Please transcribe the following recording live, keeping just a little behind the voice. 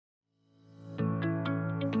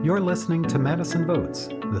You're listening to Madison Votes,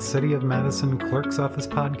 the City of Madison Clerk's Office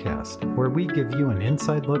podcast, where we give you an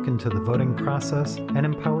inside look into the voting process and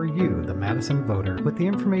empower you, the Madison voter, with the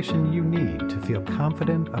information you need to feel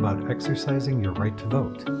confident about exercising your right to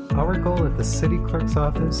vote. Our goal at the City Clerk's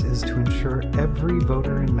Office is to ensure every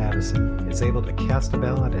voter in Madison is able to cast a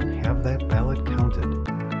ballot and have that ballot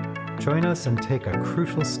counted. Join us and take a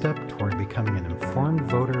crucial step toward becoming an informed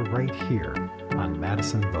voter right here on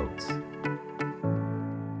Madison Votes.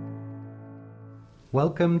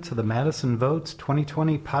 Welcome to the Madison Votes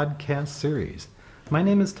 2020 podcast series. My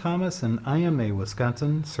name is Thomas and I am a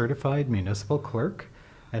Wisconsin certified municipal clerk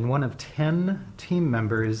and one of 10 team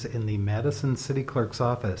members in the Madison City Clerk's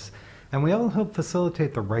Office, and we all help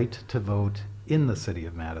facilitate the right to vote in the City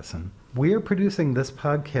of Madison. We are producing this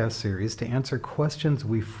podcast series to answer questions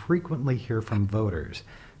we frequently hear from voters,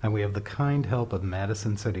 and we have the kind help of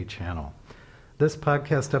Madison City Channel. This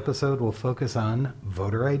podcast episode will focus on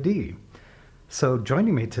voter ID. So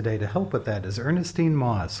joining me today to help with that is Ernestine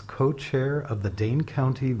Moss, co-chair of the Dane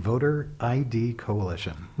County Voter ID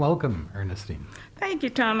Coalition. Welcome, Ernestine. Thank you,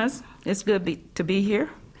 Thomas. It's good to be here.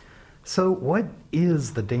 So what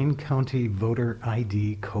is the Dane County Voter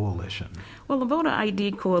ID Coalition? Well, the Voter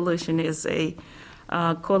ID Coalition is a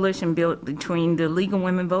coalition built between the League of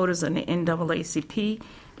Women Voters and the NAACP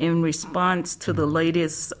in response to the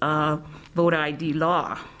latest voter ID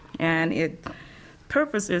law. And its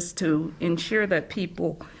purpose is to ensure that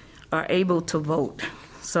people are able to vote.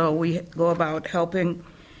 So we go about helping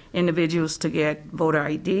individuals to get voter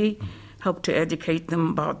ID, help to educate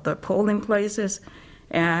them about the polling places,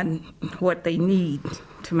 and what they need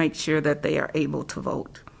to make sure that they are able to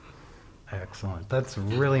vote. Excellent. That's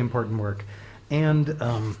really important work. And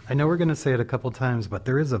I know we're going to say it a couple times, but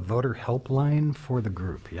there is a voter helpline for the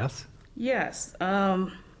group, yes? Yes.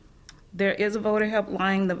 There is a voter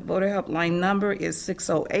helpline. The voter helpline number is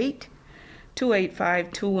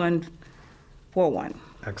 608-285-2141.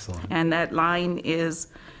 Excellent. And that line is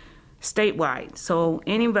statewide. So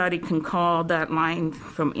anybody can call that line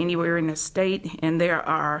from anywhere in the state, and there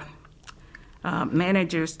are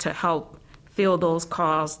managers to help fill those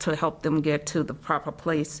calls to help them get to the proper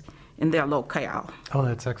place in their locale. Oh,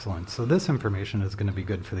 that's excellent. So this information is going to be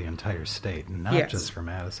good for the entire state, and not Yes. just for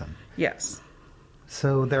Madison. Yes.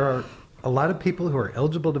 So there are a lot of people who are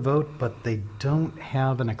eligible to vote, but they don't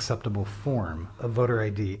have an acceptable form of voter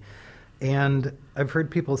ID. And I've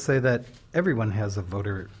heard people say that everyone has a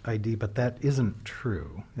voter ID, but that isn't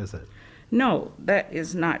true, is it? No, that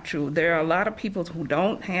is not true. There are a lot of people who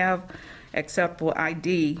don't have acceptable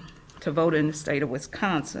ID to vote in the state of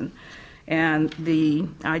Wisconsin. And the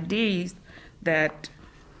IDs that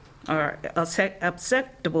are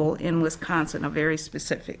acceptable in Wisconsin are very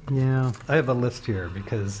specific. Yeah, I have a list here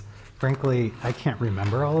because, frankly, I can't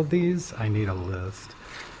remember all of these. I need a list.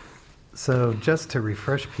 So just to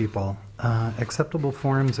refresh people, acceptable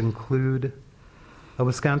forms include a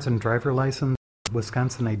Wisconsin driver license,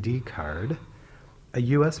 Wisconsin ID card, a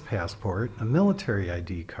U.S. passport, a military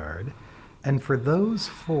ID card, and for those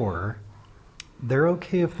four, they're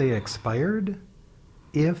okay if they expired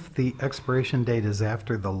if the expiration date is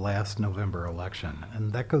after the last November election,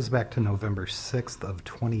 and that goes back to November 6th of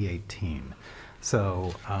 2018.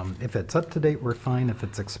 So if it's up to date, we're fine. If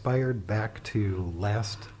it's expired back to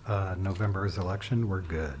last November's election, we're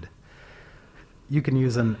good. You can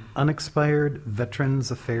use an unexpired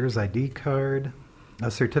Veterans Affairs ID card,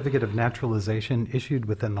 a certificate of naturalization issued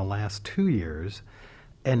within the last 2 years,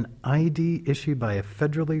 an ID issued by a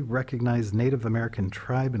federally recognized Native American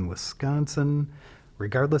tribe in Wisconsin,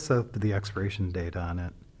 regardless of the expiration date on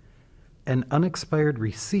it, an unexpired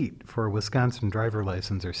receipt for a Wisconsin driver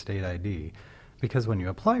license or state ID, because when you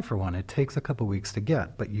apply for one, it takes a couple weeks to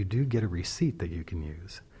get, but you do get a receipt that you can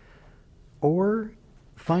use. Or,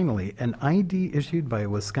 finally, an ID issued by a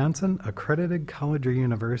Wisconsin accredited college or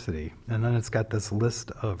university, and then it's got this list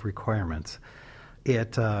of requirements.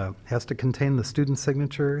 It has to contain the student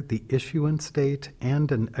signature, the issuance date,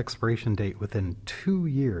 and an expiration date within 2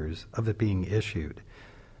 years of it being issued.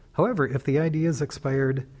 However, if the ID is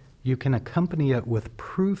expired, you can accompany it with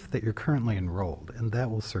proof that you're currently enrolled, and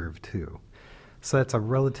that will serve too. So that's a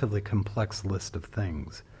relatively complex list of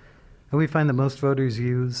things. And we find that most voters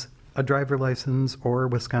use a driver license or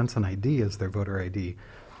Wisconsin ID as their voter ID.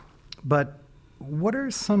 But what are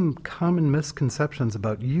some common misconceptions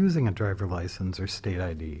about using a driver license or state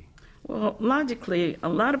ID? Well, logically, a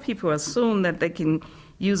lot of people assume that they can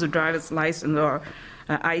use a driver's license or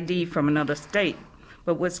an ID from another state.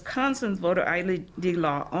 But Wisconsin's voter ID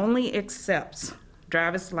law only accepts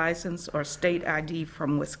driver's license or state ID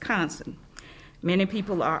from Wisconsin. Many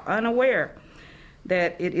people are unaware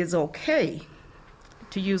that it is okay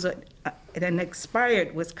to use an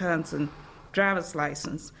expired Wisconsin driver's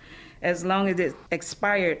license as long as it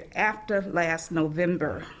expired after last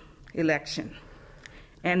November election.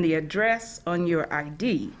 And the address on your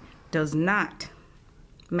ID does not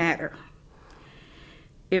matter.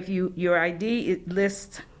 If your ID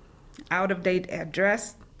lists out-of-date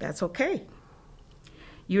address, that's okay.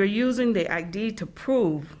 You're using the ID to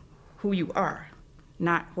prove who you are,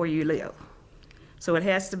 not where you live. So it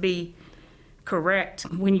has to be correct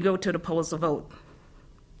when you go to the polls to vote.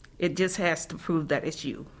 It just has to prove that it's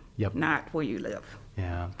you, Yep. not where you live.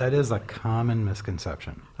 Yeah, that is a common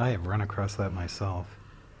misconception. I have run across that myself.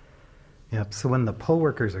 Yep, so when the poll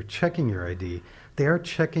workers are checking your ID, they are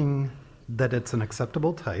checking that it's an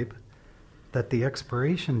acceptable type, that the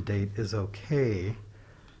expiration date is okay,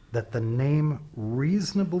 that the name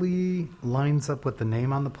reasonably lines up with the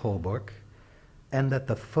name on the poll book, and that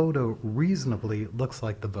the photo reasonably looks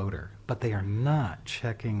like the voter. But they are not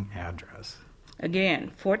checking address.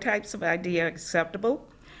 Again, 4 types of ID are acceptable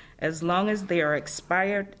as long as they are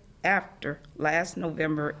expired after last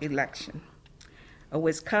November election. A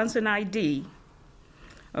Wisconsin ID,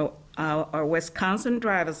 or Wisconsin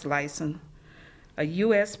driver's license, a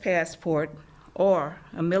U.S. passport, or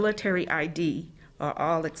a military ID are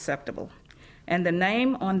all acceptable. And the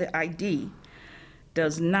name on the ID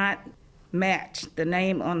does not match the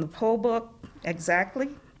name on the poll book exactly.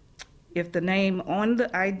 If the name on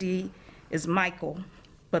the ID is Michael,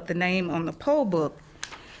 but the name on the poll book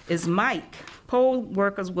is Mike, poll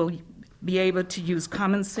workers will be able to use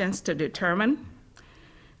common sense to determine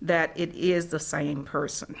that it is the same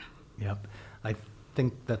person. Yep. I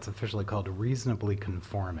think that's officially called reasonably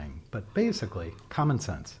conforming, but basically common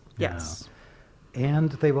sense. Yes.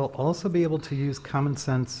 And they will also be able to use common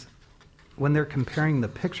sense when they're comparing the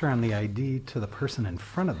picture on the ID to the person in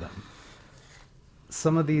front of them.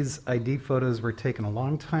 Some of these ID photos were taken a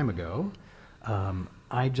long time ago.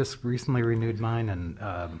 I just recently renewed mine,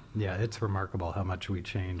 and yeah, it's remarkable how much we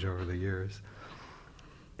change over the years.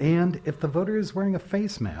 And if the voter is wearing a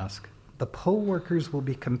face mask, the poll workers will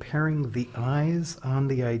be comparing the eyes on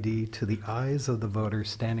the ID to the eyes of the voter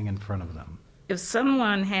standing in front of them. If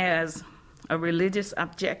someone has a religious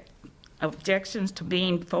objections to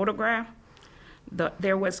being photographed,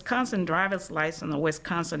 their Wisconsin driver's license or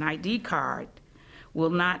Wisconsin ID card will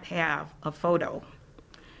not have a photo,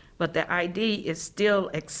 but the ID is still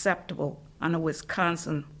acceptable under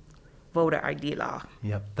Wisconsin voter ID law.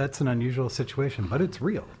 Yep, that's an unusual situation, but it's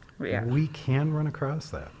real. Yeah. We can run across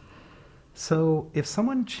that. So if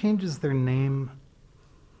someone changes their name,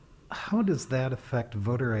 how does that affect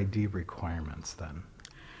voter ID requirements then?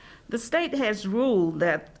 The state has ruled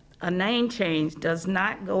that a name change does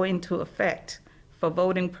not go into effect for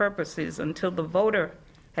voting purposes until the voter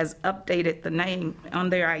has updated the name on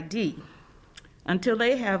their ID. Until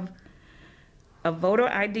they have a voter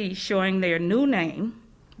ID showing their new name,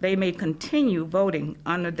 they may continue voting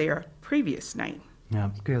under their previous name. Yeah,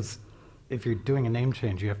 because if you're doing a name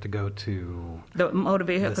change, you have to go to The motor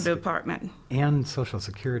vehicle This- department, and Social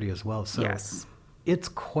Security as well. So yes. it's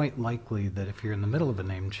quite likely that if you're in the middle of a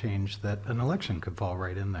name change, that an election could fall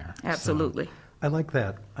right in there. So Absolutely. I like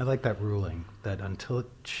that. I like that ruling, that until it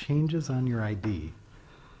changes on your ID,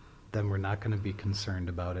 then we're not going to be concerned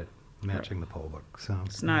about it matching the poll book. So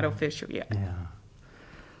It's not official yet. Yeah.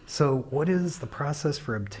 So what is the process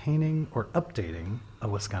for obtaining or updating a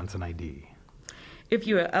Wisconsin ID? If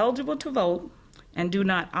you are eligible to vote and do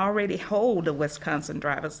not already hold a Wisconsin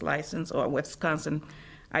driver's license or a Wisconsin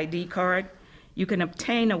ID card, you can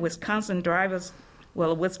obtain a Wisconsin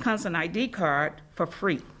ID card for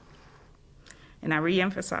free. And I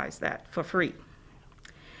reemphasize that, for free.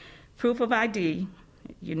 Proof of ID,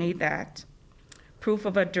 you need that. Proof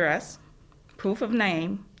of address, proof of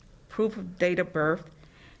name, proof of date of birth,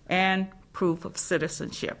 and proof of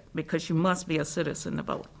citizenship, because you must be a citizen to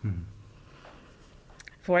vote. Hmm.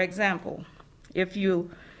 For example, if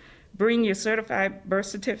you bring your certified birth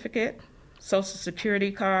certificate, Social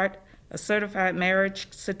Security card, a certified marriage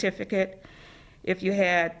certificate, if you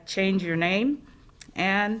had changed your name,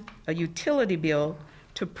 and a utility bill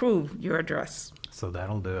to prove your address. So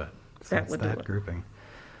that'll do it. So That it's would do that it. grouping.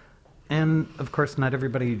 And of course, not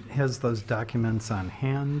everybody has those documents on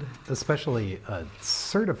hand, especially a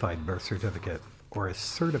certified birth certificate or a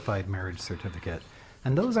certified marriage certificate.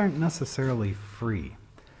 And those aren't necessarily free.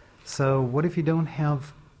 So what if you don't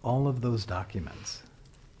have all of those documents?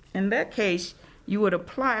 In that case, you would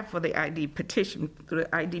apply for the ID petition through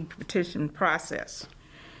the ID petition process.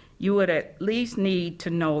 You would at least need to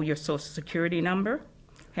know your Social Security number,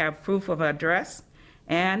 have proof of address,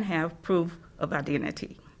 and have proof of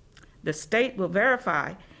identity. The state will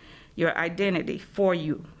verify your identity for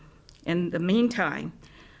you. In the meantime,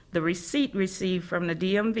 the receipt received from the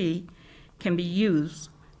DMV can be used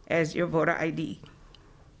as your voter ID.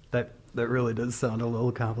 That really does sound a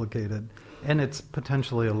little complicated, and it's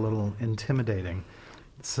potentially a little intimidating.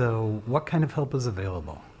 So what kind of help is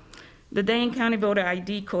available? The Dane County Voter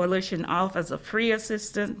ID Coalition offers a free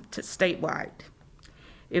assistance statewide.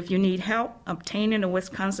 If you need help obtaining a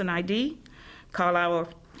Wisconsin ID, call our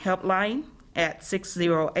helpline at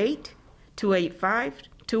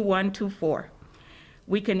 608-285-2124.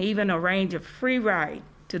 We can even arrange a free ride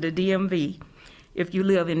to the DMV if you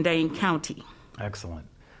live in Dane County. Excellent.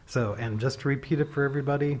 So, and just to repeat it for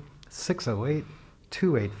everybody,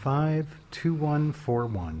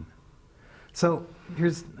 608-285-2141. So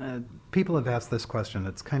here's, people have asked this question.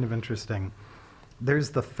 It's kind of interesting. There's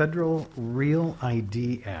the Federal Real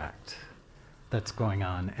ID Act that's going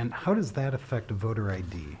on, and how does that affect voter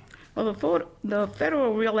ID? Well, the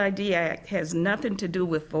Federal Real ID Act has nothing to do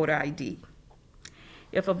with voter ID.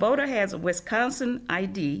 If a voter has a Wisconsin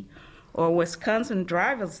ID or a Wisconsin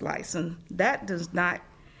driver's license, that does not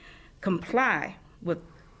comply with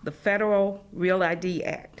the Federal Real ID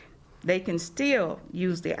Act. They can still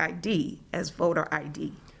use the ID as voter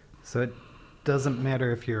ID. So it doesn't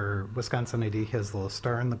matter if your Wisconsin ID has a little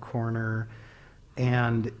star in the corner,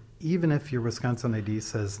 and even if your Wisconsin ID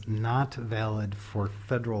says not valid for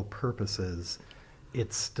federal purposes,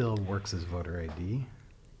 it still works as voter ID?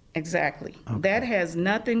 Exactly. Okay. That has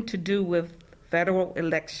nothing to do with federal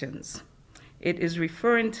elections. It is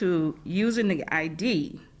referring to using the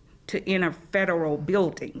ID to enter federal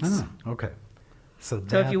buildings. Ah, okay. So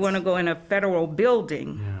if you want to go in a federal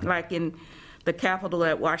building, Yeah. like in the Capitol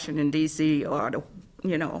at Washington, D.C., or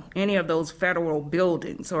any of those federal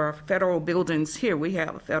buildings, or federal buildings here, we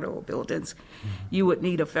have federal buildings, you would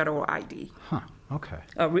need a federal ID. Huh, okay.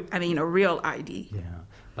 A real ID. Yeah,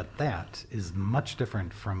 but that is much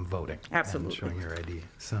different from voting. Absolutely. And showing your ID.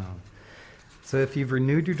 So if you've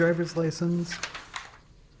renewed your driver's license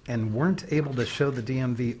and weren't able to show the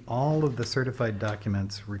DMV all of the certified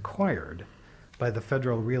documents required by the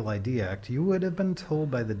Federal Real ID Act, you would have been told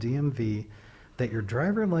by the DMV that your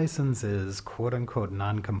driver license is quote-unquote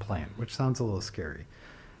non-compliant, which sounds a little scary.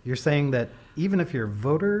 You're saying that even if your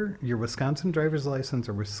Wisconsin driver's license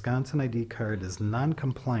or Wisconsin ID card is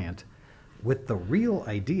non-compliant with the Real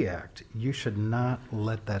ID Act, you should not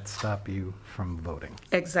let that stop you from voting.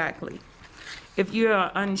 Exactly. If you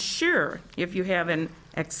are unsure if you have an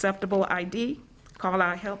acceptable ID, call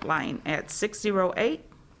our helpline at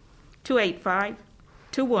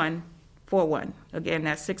 608-285-2141. Again,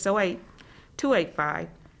 that's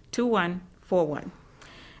 608-285-2141.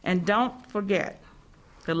 And don't forget,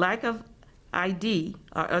 the lack of ID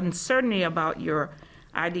or uncertainty about your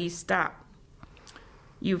ID stop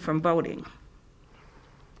you from voting.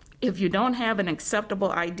 If you don't have an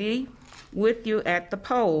acceptable ID with you at the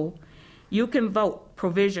poll, you can vote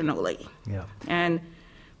provisionally. Yeah. And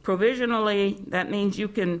provisionally, that means you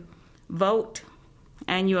can vote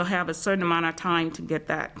and you'll have a certain amount of time to get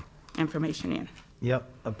that information in. Yep,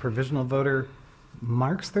 a provisional voter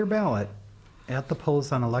marks their ballot at the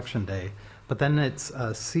polls on Election Day, but then it's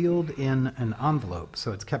sealed in an envelope,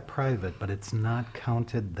 so it's kept private, but it's not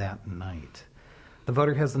counted that night. The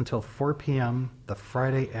voter has until 4 p.m. the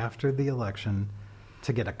Friday after the election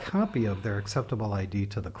to get a copy of their acceptable ID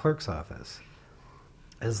to the clerk's office.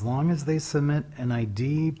 As long as they submit an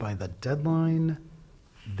ID by the deadline,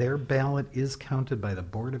 their ballot is counted by the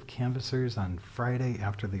Board of Canvassers on Friday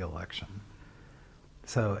after the election.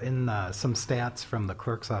 So in some stats from the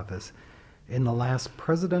clerk's office, in the last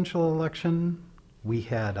presidential election, we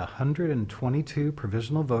had 122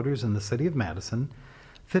 provisional voters in the city of Madison.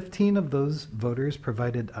 15 of those voters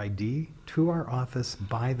provided ID to our office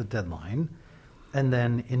by the deadline. And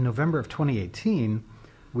then in November of 2018,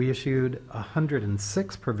 we issued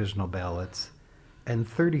 106 provisional ballots, and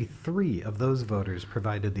 33 of those voters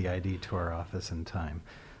provided the ID to our office in time.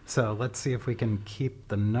 So let's see if we can keep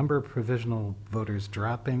the number of provisional voters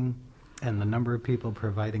dropping and the number of people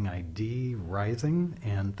providing ID rising,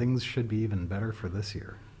 and things should be even better for this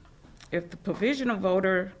year. If the provisional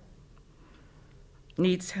voter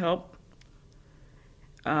needs help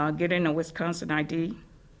getting a Wisconsin ID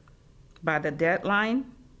by the deadline,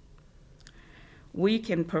 we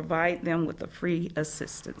can provide them with a free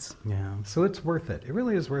assistance. Yeah, so it's worth it. It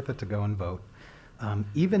really is worth it to go and vote.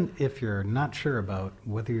 Even if you're not sure about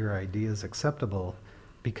whether your ID is acceptable,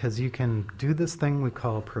 because you can do this thing we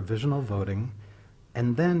call provisional voting,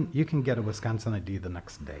 and then you can get a Wisconsin ID the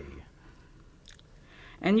next day.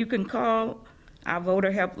 And you can call our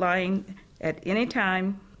voter helpline at any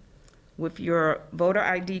time with your voter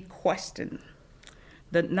ID question.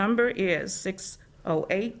 The number is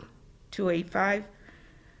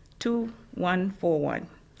 608-285-2141.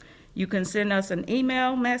 You can send us an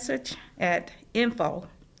email message at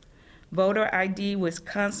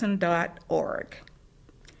info@voteridwisconsin.org.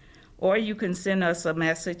 Or you can send us a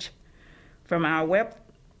message from our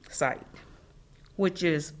website, which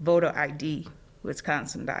is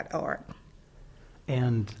voteridwisconsin.org.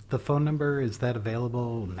 And the phone number, is that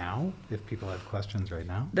available now if people have questions right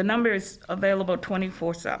now? The number is available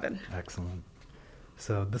 24/7. Excellent.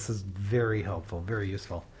 So this is very helpful, very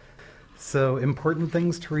useful. So important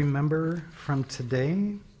things to remember from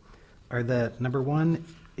today are that, number one,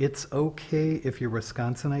 it's okay if your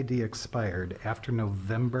Wisconsin ID expired after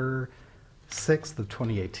November 6th of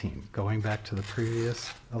 2018, going back to the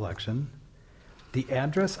previous election. The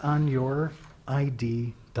address on your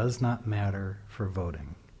ID does not matter for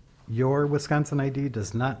voting. Your Wisconsin ID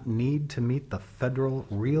does not need to meet the federal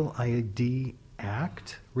Real ID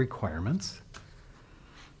Act requirements.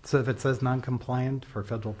 So if it says non-compliant for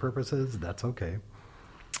federal purposes, that's okay.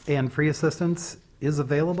 And free assistance is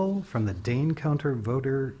available from the Dane County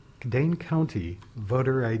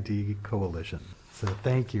Voter ID Coalition. So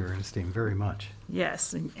thank you, Ernestine, very much.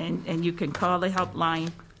 Yes, and you can call the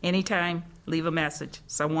helpline anytime, leave a message.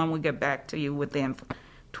 Someone will get back to you within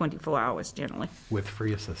 24 hours generally. With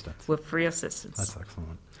free assistance. With free assistance. That's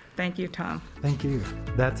excellent. Thank you, Tom. Thank you.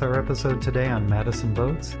 That's our episode today on Madison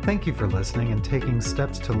Votes. Thank you for listening and taking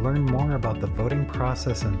steps to learn more about the voting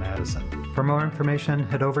process in Madison. For more information,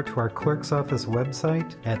 head over to our clerk's office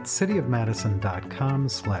website at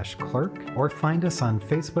cityofmadison.com/clerk or find us on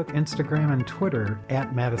Facebook, Instagram, and Twitter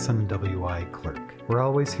at Madison WI Clerk. We're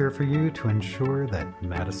always here for you to ensure that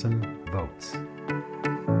Madison votes.